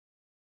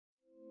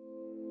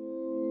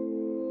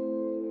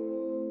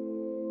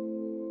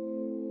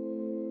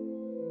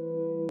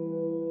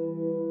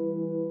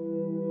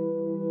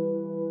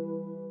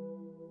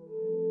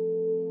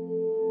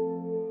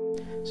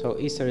So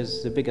Easter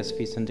is the biggest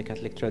feast in the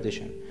Catholic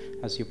tradition.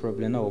 As you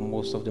probably know,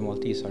 most of the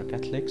Maltese are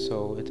Catholic,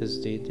 so it is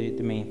the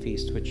main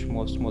feast which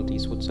most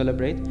Maltese would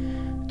celebrate.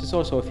 It is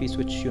also a feast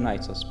which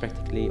unites us.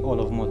 Practically all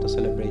of Malta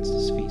celebrates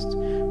this feast.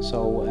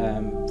 So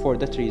for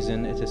that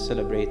reason, it is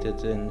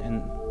celebrated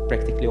in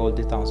practically all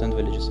the towns and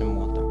villages in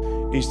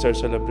Malta. Easter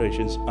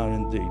celebrations are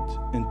indeed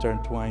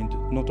intertwined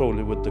not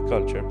only with the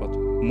culture, but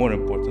more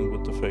important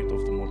with the faith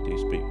of the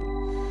Maltese people.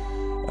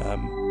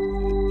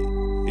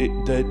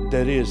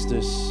 There is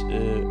this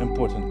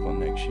important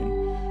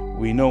connection.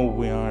 We know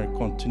we are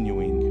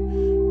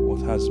continuing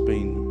what has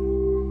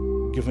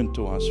been given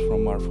to us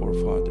from our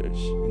forefathers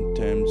in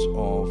terms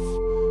of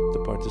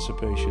the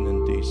participation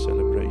in these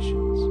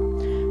celebrations.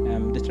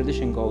 The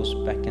tradition goes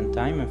back in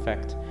time. In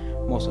fact,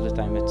 most of the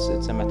time it's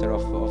a matter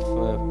of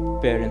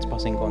parents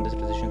passing on the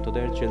tradition to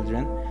their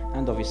children,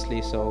 and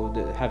obviously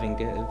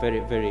having a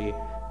very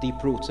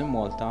deep roots in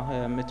Malta,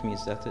 it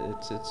means that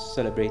it's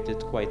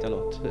celebrated quite a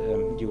lot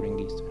during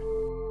Easter.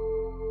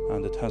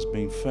 And it has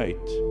been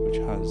faith which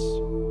has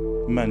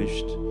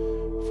managed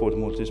for the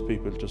Maltese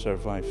people to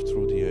survive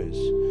through the years.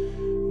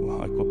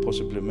 Well, I could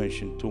possibly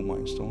mention two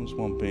milestones,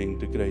 one being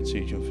the Great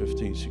Siege in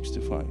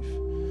 1565,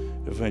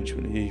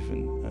 eventually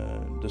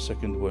even the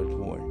Second World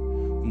War.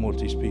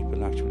 Maltese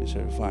people actually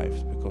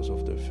survived because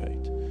of their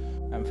faith.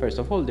 First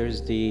of all,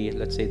 there's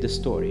let's say the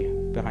story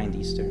behind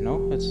Easter,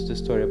 no? It's the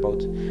story about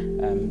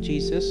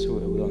Jesus.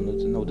 We all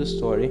know the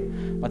story,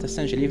 but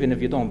essentially, even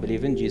if you don't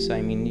believe in Jesus,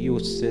 I mean,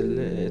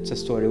 it's a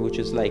story which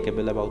is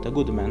likeable about a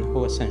good man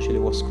who essentially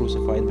was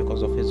crucified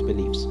because of his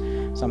beliefs,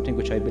 something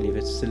which I believe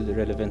is still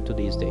relevant to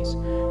these days.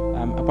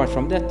 Apart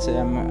from that,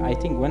 I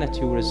think when a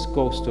tourist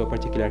goes to a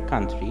particular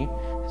country,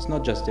 it's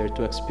not just there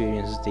to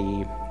experience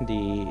the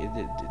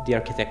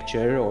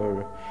architecture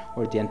or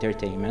the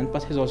entertainment,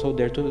 but he's also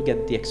there to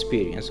get the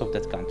experience of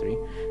that country.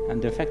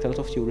 And in fact, a lot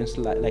of tourists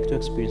like to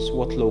experience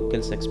what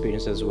locals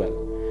experience as well.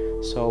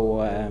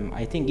 So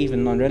I think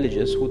even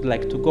non-religious would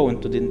like to go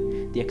into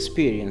the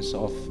experience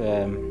of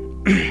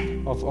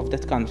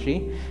that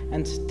country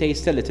and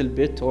taste a little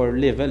bit or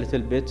live a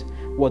little bit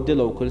what the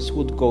locals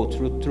would go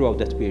throughout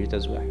that period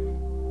as well.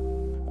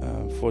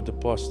 For the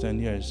past 10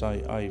 years,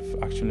 I've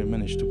actually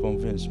managed to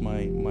convince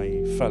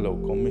my fellow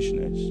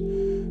commissioners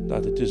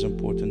that it is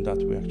important that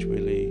we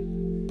actually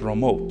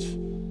promote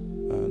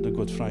the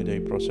Good Friday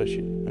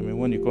procession. I mean,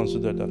 when you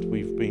consider that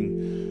we've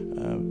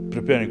been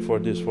preparing for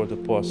this for the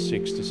past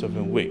 6 to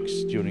 7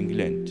 weeks during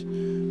Lent,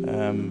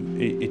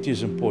 it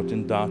is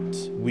important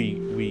that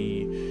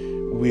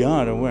we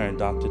are aware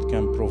that it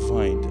can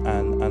provide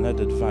an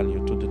added value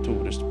to the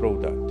tourist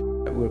product.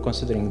 We're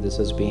considering this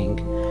as being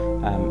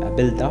a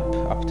build-up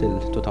up till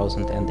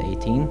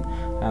 2018.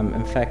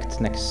 In fact,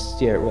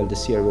 this year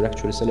we're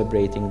actually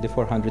celebrating the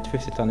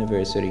 450th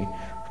anniversary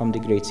from the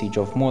Great Siege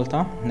of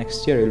Malta.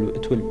 Next year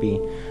it will be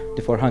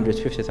the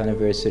 450th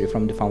anniversary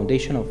from the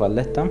foundation of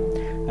Valletta.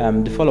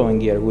 The following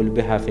year we'll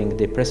be having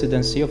the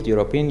presidency of the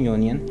European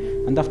Union,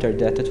 and after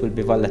that it will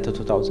be Valletta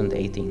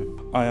 2018.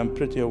 I am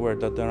pretty aware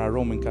that there are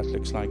Roman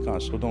Catholics like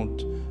us who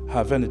don't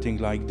have anything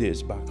like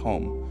this back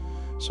home.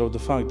 So the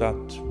fact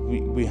that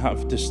we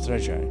have this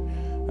treasure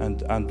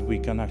and we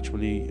can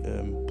actually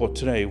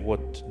portray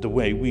the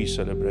way we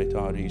celebrate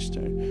our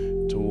Easter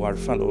to our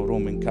fellow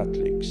Roman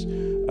Catholics,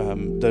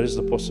 there is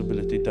the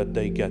possibility that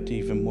they get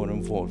even more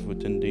involved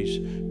within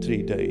these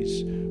 3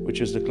 days,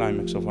 which is the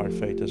climax of our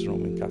faith as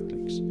Roman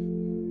Catholics.